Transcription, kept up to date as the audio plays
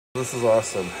This is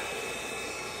awesome.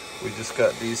 We just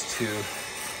got these two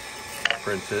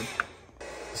printed.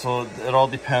 So it all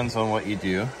depends on what you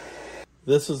do.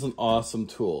 This is an awesome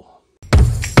tool.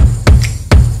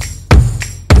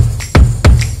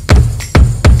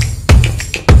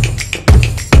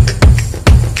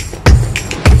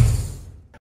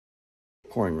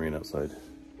 Pouring rain outside.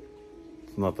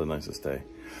 It's not the nicest day.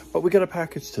 But we got a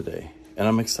package today, and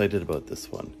I'm excited about this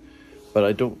one. But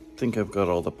I don't think I've got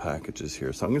all the packages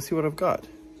here, so I'm gonna see what I've got.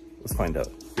 Let's find out.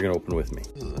 You're gonna open with me.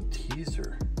 This is a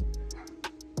teaser.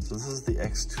 So this is the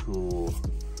xTool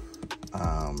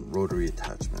rotary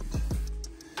attachment.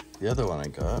 The other one I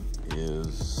got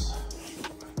is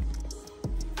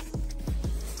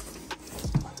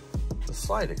the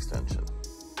slide extension.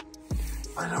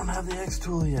 I don't have the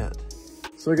xTool yet.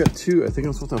 So I got two, I think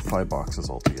I'm supposed to have 5 boxes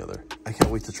altogether. I can't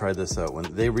wait to try this out. When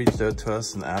they reached out to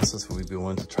us and asked us if we'd be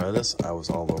willing to try this, I was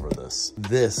all over this.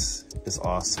 This is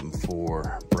awesome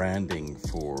for branding,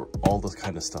 for all the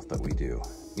kind of stuff that we do.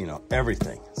 You know,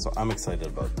 everything. So I'm excited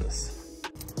about this.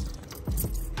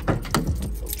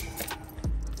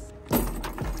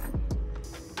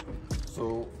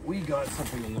 So we got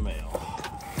something in the mail.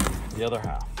 The other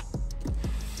half.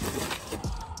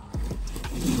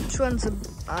 Which one's the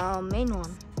main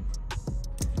one?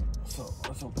 So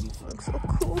let's open this up. Looks so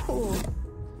cool.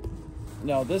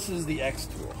 Now this is the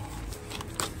xTool.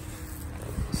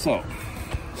 So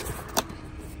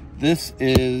this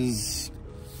is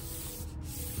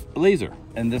a laser,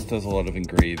 and this does a lot of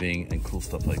engraving and cool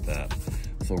stuff like that.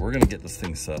 So we're gonna get this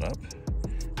thing set up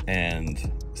and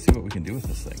see what we can do with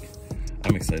this thing.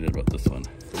 I'm excited about this one.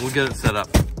 We'll get it set up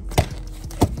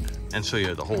and show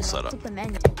you the whole setup.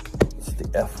 It's the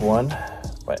F1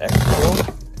 by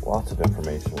xTool. Lots of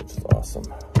information, which is awesome.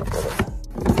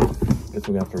 Guess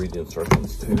we're gonna have to read the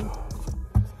instructions too.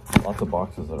 Lots of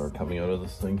boxes that are coming out of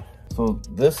this thing. So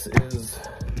this is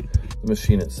the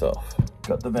machine itself.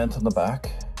 Got the vent on the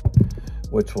back,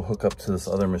 which will hook up to this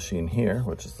other machine here,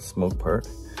 which is the smoke part.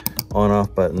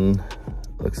 On-off button.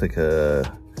 Looks like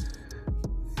a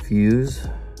fuse.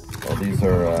 All these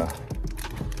are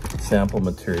sample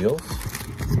materials.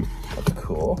 That's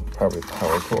cool. Probably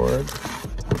power cord.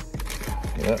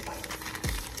 Yeah.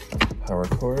 Power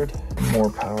cord. More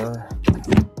power.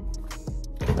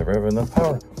 Never have enough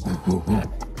power.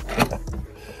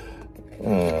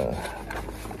 The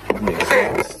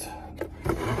exhaust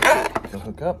to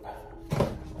hook up.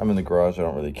 I'm in the garage. I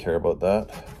don't really care about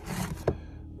that.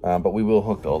 But we will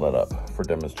hook all that up for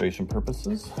demonstration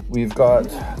purposes. We've got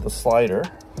the slider,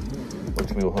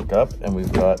 which we will hook up, and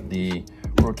we've got the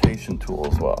rotation tool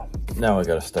as well. Now I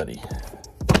gotta study,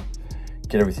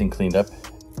 get everything cleaned up,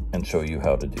 and show you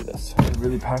how to do this. They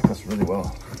really packed this really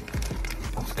well.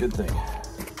 That's a good thing.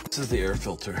 This is the air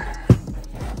filter.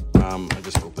 I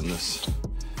just opened this,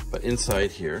 but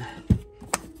inside here,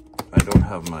 I don't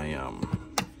have my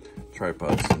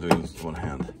tripod, so I'm doing this with one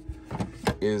hand,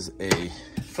 is a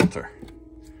filter.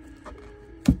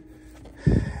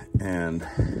 And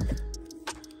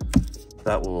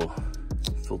that will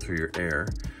filter your air,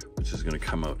 which is gonna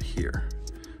come out here.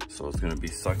 So it's gonna be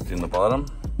sucked in the bottom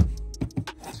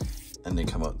and then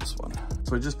come out this one.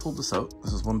 So I just pulled this out.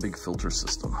 This is one big filter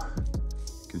system.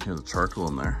 You can hear the charcoal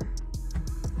in there.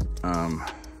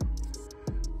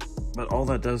 But all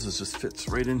that does is just fits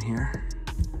right in here.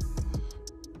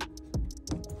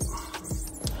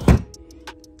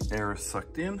 Air is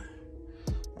sucked in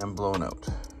and blown out.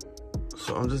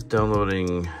 So I'm just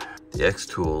downloading the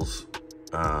xTool's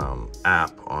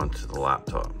app onto the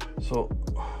laptop. So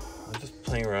I'm just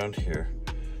playing around here,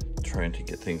 trying to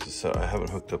get things to set. I haven't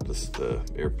hooked up the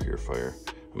air purifier.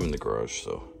 I'm in the garage,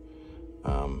 so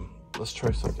let's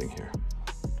try something here.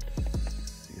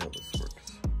 See how this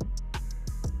works.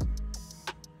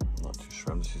 I'm not too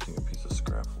sure. I'm just using a piece of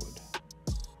scrap wood.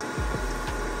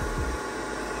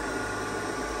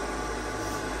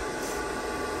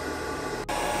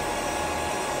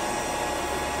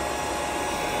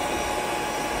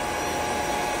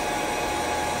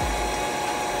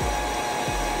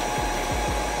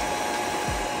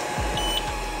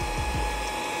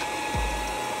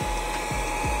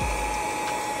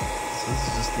 This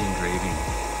is just the engraving.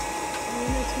 And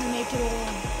then it's gonna make it all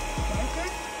darker?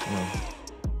 No.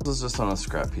 This was just on a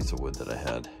scrap piece of wood that I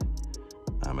had.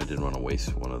 I didn't want to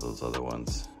waste one of those other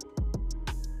ones.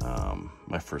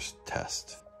 My first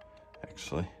test,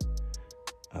 actually.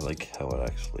 I like how it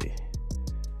actually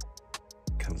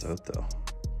comes out though.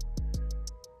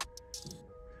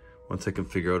 Once I can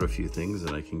figure out a few things,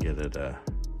 then I can get it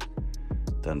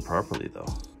done properly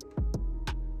though.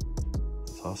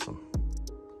 That's awesome.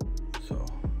 So,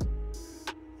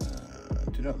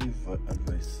 do not leave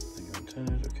advice.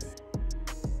 it? Okay.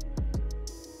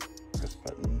 Press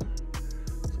button.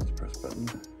 So let's press button.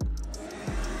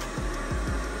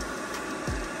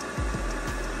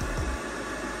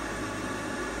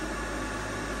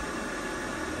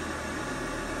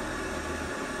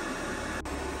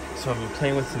 So I've been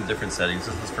playing with some different settings.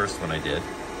 This is the first one I did.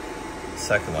 The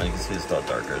second one, you can see it's a lot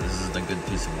darker. This isn't a good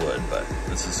piece of wood, but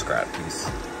this is a scrap piece.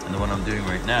 And the one I'm doing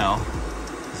right now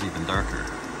is even darker,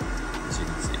 as you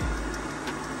can see.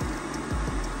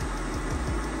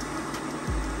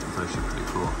 It's actually pretty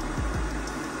cool.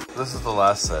 This is the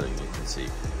last setting you can see.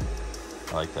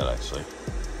 I like that actually.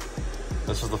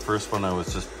 This was the first one I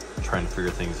was just trying to figure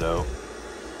things out.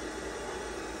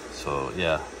 So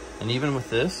yeah, and even with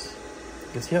this,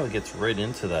 you can see how it gets right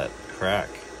into that crack.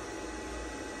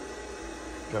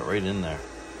 Got right in there.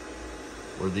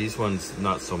 Where these ones,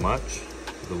 not so much,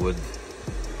 the wood.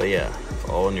 But yeah, it's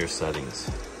all in your settings.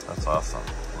 That's awesome,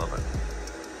 love it.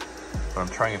 But I'm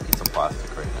trying a piece of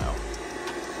plastic right now.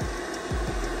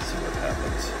 Let's see what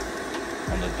happens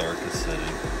on the darkest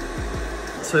setting.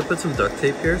 So I put some duct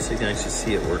tape here so you can actually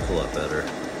see it work a lot better.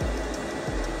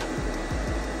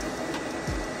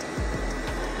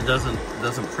 It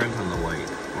doesn't print on the white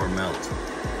or melt,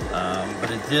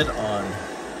 but it did on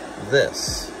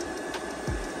this.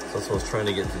 So that's what I was trying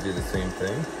to get to do the same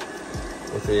thing.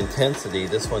 With the intensity,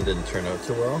 this one didn't turn out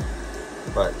too well,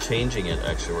 but changing it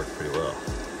actually worked pretty well.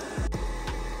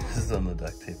 This is on the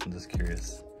duct tape, I'm just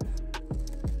curious.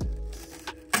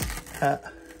 Ha.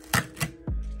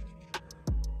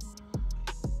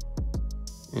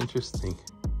 Interesting.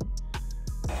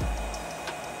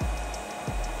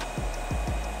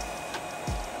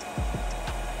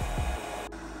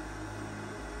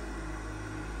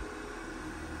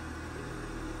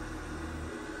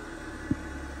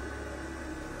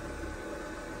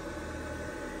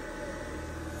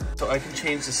 So I can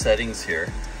change the settings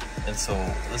here, and so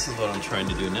this is what I'm trying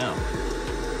to do now.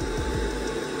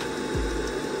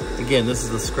 Again, this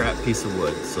is a scrap piece of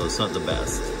wood, so it's not the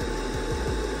best,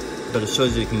 but it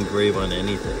shows you can engrave on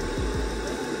anything.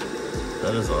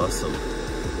 That is awesome.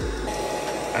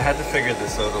 I had to figure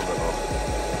this out a little.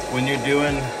 When you're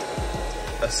doing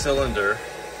a cylinder,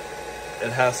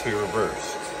 it has to be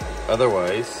reversed.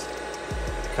 Otherwise,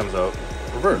 it comes out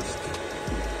reversed.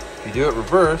 If you do it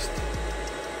reversed,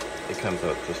 it comes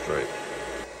out just right.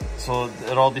 So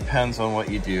it all depends on what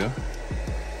you do.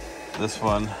 This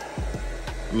one,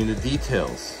 I mean, the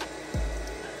details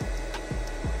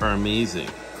are amazing.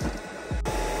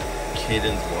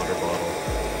 Cayden's water bottle.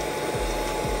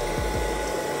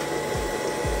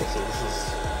 So this is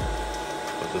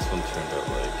what this one turned out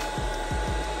like.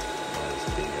 It's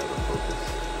being out of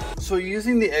focus. So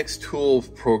using the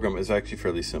xTool program is actually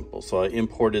fairly simple. So I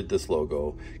imported this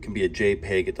logo. It can be a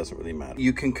JPEG, it doesn't really matter.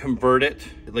 You can convert it,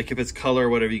 like if it's color or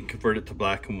whatever, you can convert it to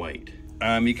black and white.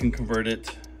 You can convert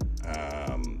it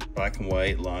black and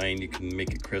white, line, you can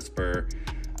make it crisper,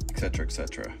 etc.,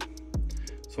 etc.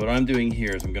 So what I'm doing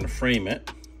here is I'm gonna frame it.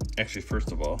 Actually,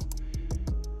 first of all,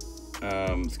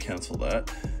 let's cancel that.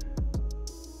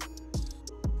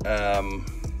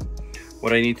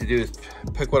 What I need to do is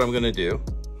pick what I'm gonna do.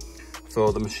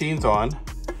 So the machine's on.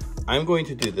 I'm going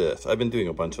to do this. I've been doing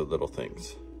a bunch of little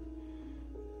things.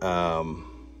 And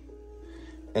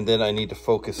then I need to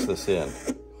focus this in.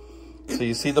 So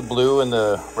you see the blue and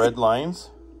the red lines?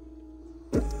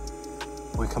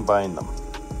 We combine them.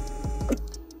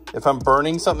 If I'm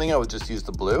burning something, I would just use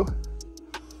the blue.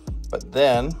 But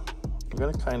then I'm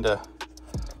gonna kind of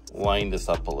line this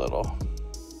up a little.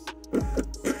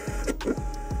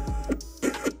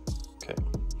 Okay.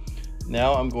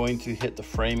 Now I'm going to hit the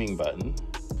framing button.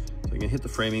 So I'm gonna hit the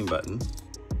framing button.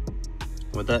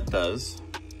 What that does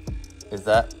is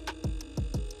that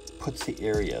puts the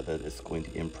area that it's going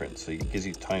to imprint. So it gives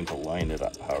you time to line it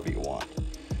up however you want.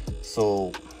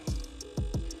 So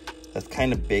that's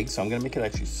kind of big, so I'm gonna make it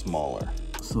actually smaller.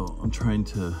 So I'm trying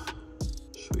to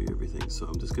show you everything. So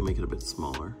I'm just gonna make it a bit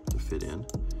smaller to fit in.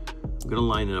 I'm gonna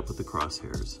line it up with the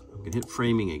crosshairs. I'm gonna hit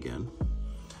framing again.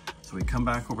 So we come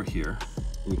back over here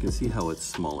and you can see how it's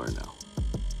smaller now.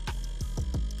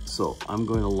 So I'm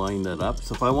going to line that up.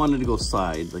 So if I wanted to go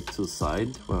side, like to the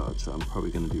side, well, which I'm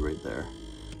probably gonna do right there.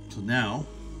 So now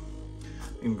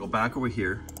I'm gonna go back over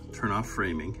here, turn off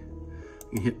framing,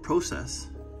 and hit process.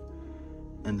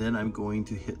 And then I'm going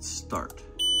to hit start,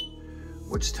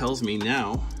 which tells me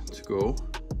now to go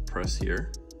press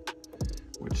here,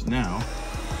 which now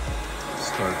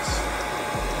starts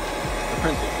the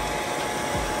printing.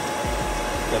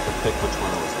 You have to pick which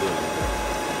one I was doing.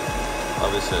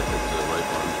 Obviously I picked the right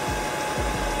one.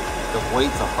 The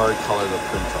white's a hard color to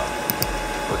print on,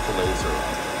 or to laser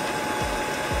on.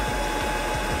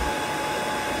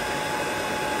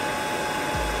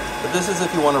 But this is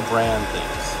if you want to brand things.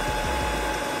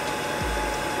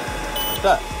 Like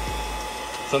that.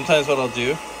 Sometimes what I'll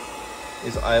do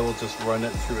is I will just run it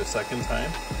through a second time.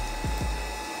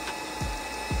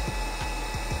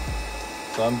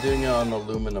 So I'm doing it on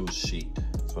aluminum sheet.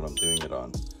 That's what I'm doing it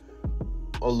on.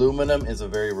 Aluminum is a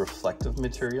very reflective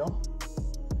material.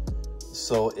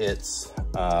 So it's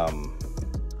hard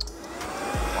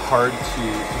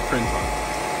to print on.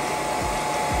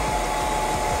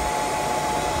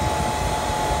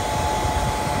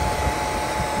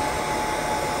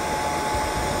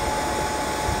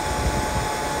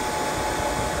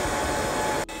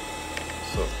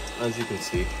 So as you can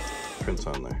see, prints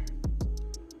on there.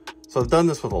 So I've done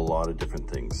this with a lot of different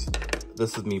things.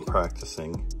 This is me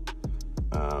practicing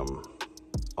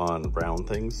on round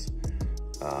things.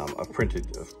 I've printed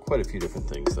quite a few different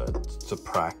things to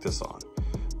practice on.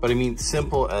 But I mean,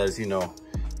 simple as, you know,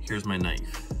 here's my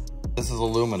knife. This is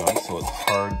aluminum, so it's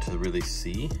hard to really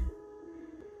see.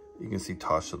 You can see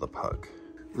Tosha the Pug.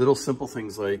 Little simple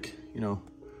things like, you know,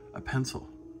 a pencil.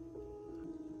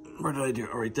 Where did I do it?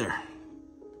 Oh, right there.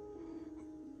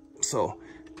 So,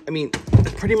 I mean,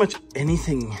 pretty much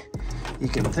anything you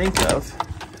can think of,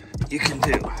 you can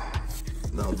do.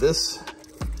 Now this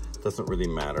doesn't really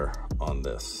matter on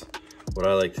this. What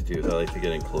I like to do is I like to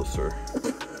get in closer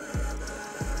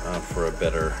for a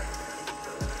better.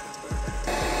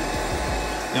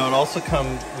 Now it also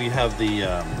comes, we have the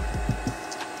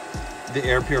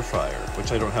air purifier,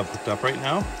 which I don't have hooked up right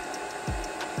now.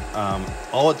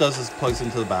 All it does is plugs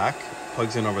into the back,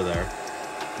 plugs in over there.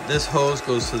 This hose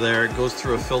goes to there, it goes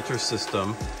through a filter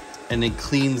system, and it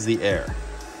cleans the air,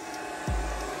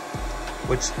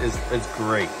 which is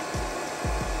great.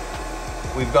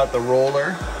 We've got the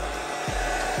roller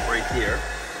right here.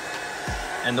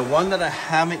 And the one that I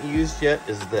haven't used yet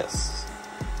is this.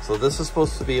 So this is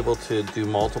supposed to be able to do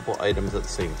multiple items at the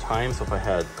same time. So if I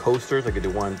had coasters, I could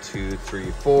do 1, 2,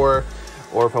 3, 4.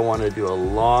 Or if I wanted to do a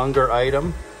longer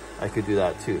item, I could do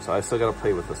that too. So I still gotta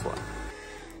play with this one.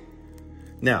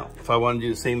 Now, if I want to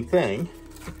do the same thing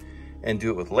and do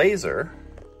it with laser,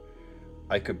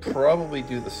 I could probably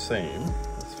do the same.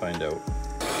 Let's find out.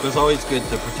 It's always good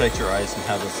to protect your eyes and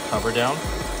have this cover down.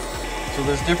 So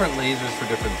there's different lasers for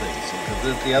different things.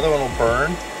 Because the other one will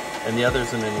burn, and the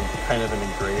other's kind of an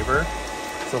engraver.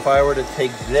 So if I were to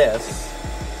take this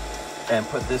and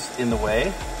put this in the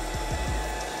way,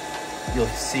 you'll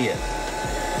see it.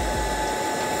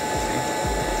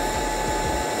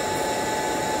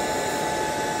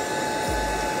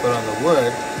 But on the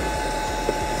wood,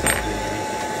 it's not doing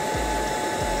anything.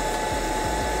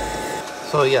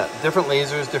 So yeah, different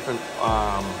lasers, different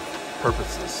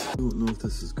purposes. I don't know if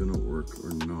this is gonna work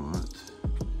or not.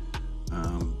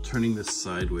 Turning this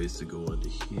sideways to go into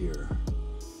here.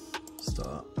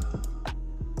 Stop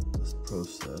this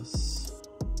process.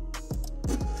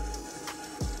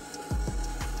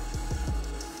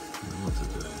 What's it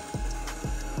doing?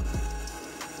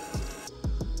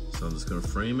 So I'm just gonna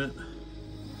frame it.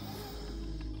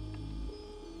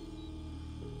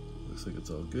 Looks like it's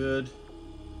all good.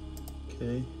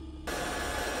 Okay.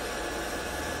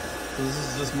 So this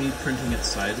is just me printing it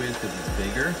sideways because it's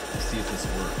bigger to see if this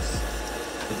works.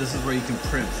 But this is where you can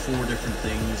print 4 different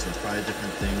things or 5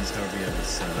 different things, however you have it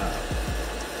set up.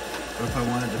 But if I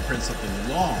wanted to print something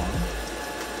long,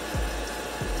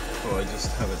 so I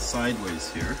just have it sideways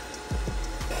here.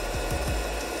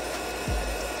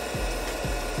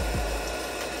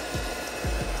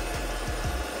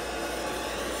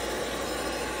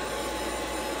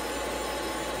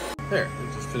 There, I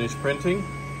just finished printing.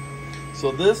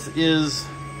 So this is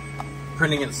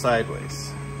printing it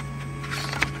sideways.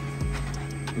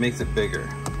 It makes it bigger.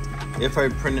 If I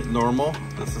print it normal,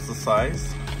 this is the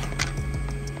size.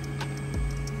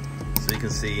 So you can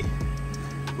see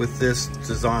with this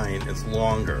design, it's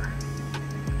longer.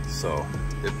 So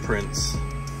it prints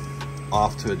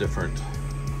off to a different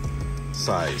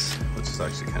size, which is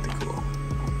actually kind of cool.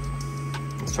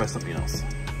 Let's try something else.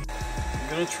 I'm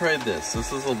gonna try this.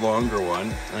 This is a longer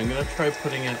one. I'm gonna try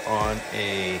putting it on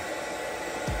a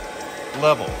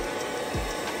level.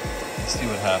 Let's see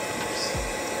what happens.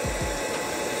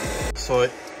 So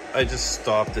I just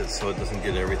stopped it so it doesn't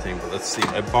get everything, but let's see.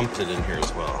 I bumped it in here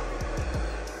as well.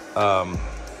 You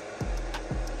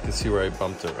can see where I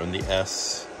bumped it on the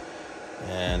S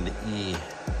and the E.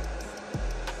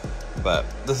 But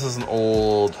this is an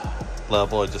old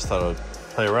level. I just thought I would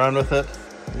play around with it.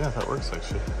 Yeah, that works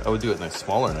actually. I would do it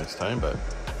smaller next time, but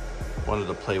wanted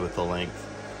to play with the length.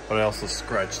 But I also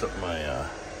scratched up my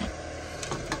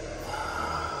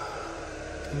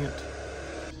dang it.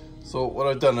 So what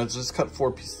I've done is just cut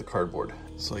 4 pieces of cardboard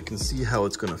so I can see how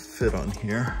it's gonna fit on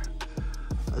here.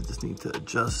 I just need to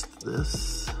adjust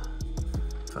this.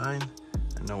 Fine.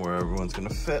 I know where everyone's gonna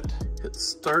fit. Hit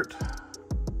start. That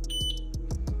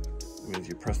means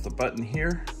you press the button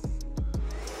here.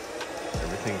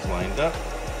 Everything's lined up.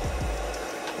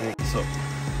 So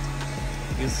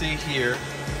you can see here,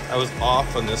 I was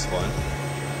off on this one.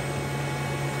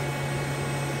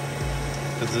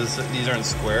 Because these aren't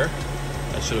square.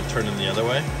 I should have turned them the other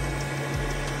way.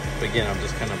 But again, I'm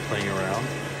just kind of playing around.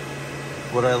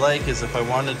 What I like is if I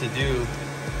wanted to do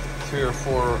 3 or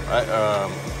 4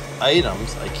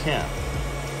 items, I can.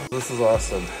 This is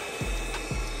awesome.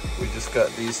 We just got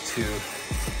these 2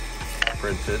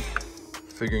 printed.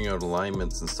 Figuring out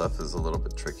alignments and stuff is a little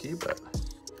bit tricky, but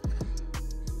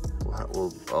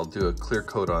I'll do a clear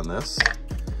coat on this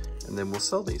and then we'll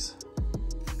sell these.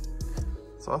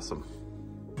 It's awesome.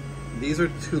 These are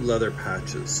 2 leather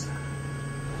patches.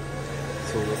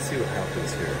 So let's see what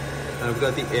happens here. And I've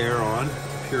got the air on,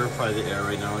 purify the air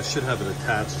right now. I should have it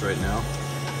attached right now,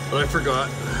 but I forgot.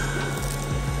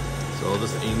 So I'll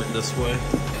just aim it this way.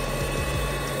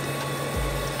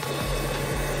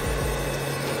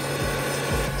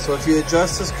 So if you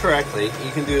adjust this correctly,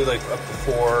 you can do like up to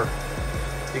 4.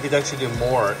 You could actually do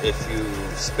more if you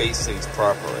space things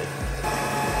properly.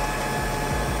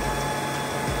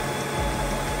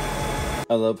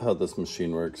 I love how this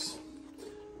machine works.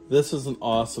 This is an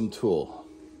awesome tool.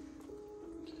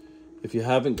 If you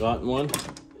haven't gotten one,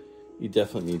 you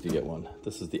definitely need to get one.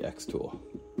 This is the xTool.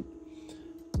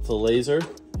 It's a laser.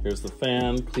 Here's the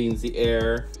fan, cleans the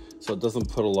air, so it doesn't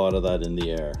put a lot of that in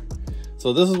the air.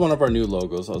 So this is one of our new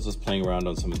logos. I was just playing around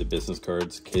on some of the business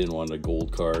cards. Cayden wanted a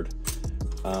gold card.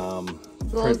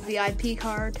 Gold VIP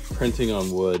card. Printing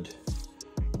on wood,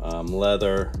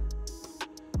 leather.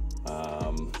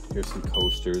 Here's some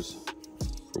coasters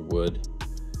for wood.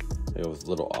 I was a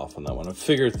little off on that one. I've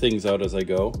figured things out as I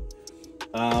go.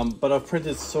 But I've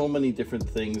printed so many different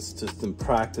things just in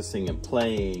practicing and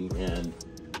playing. And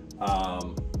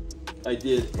I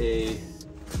did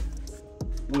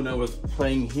when I was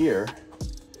playing here,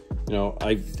 you know,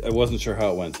 I wasn't sure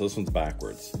how it went. So this one's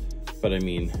backwards. But I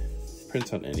mean,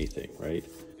 prints on anything, right?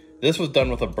 This was done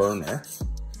with a burner,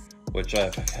 which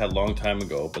I've had a long time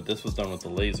ago, but this was done with a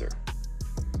laser.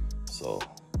 So,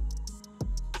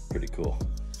 pretty cool.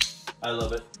 I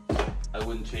love it. I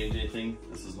wouldn't change anything.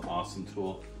 This is an awesome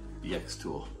tool, the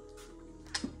xTool.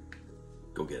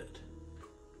 Go get it.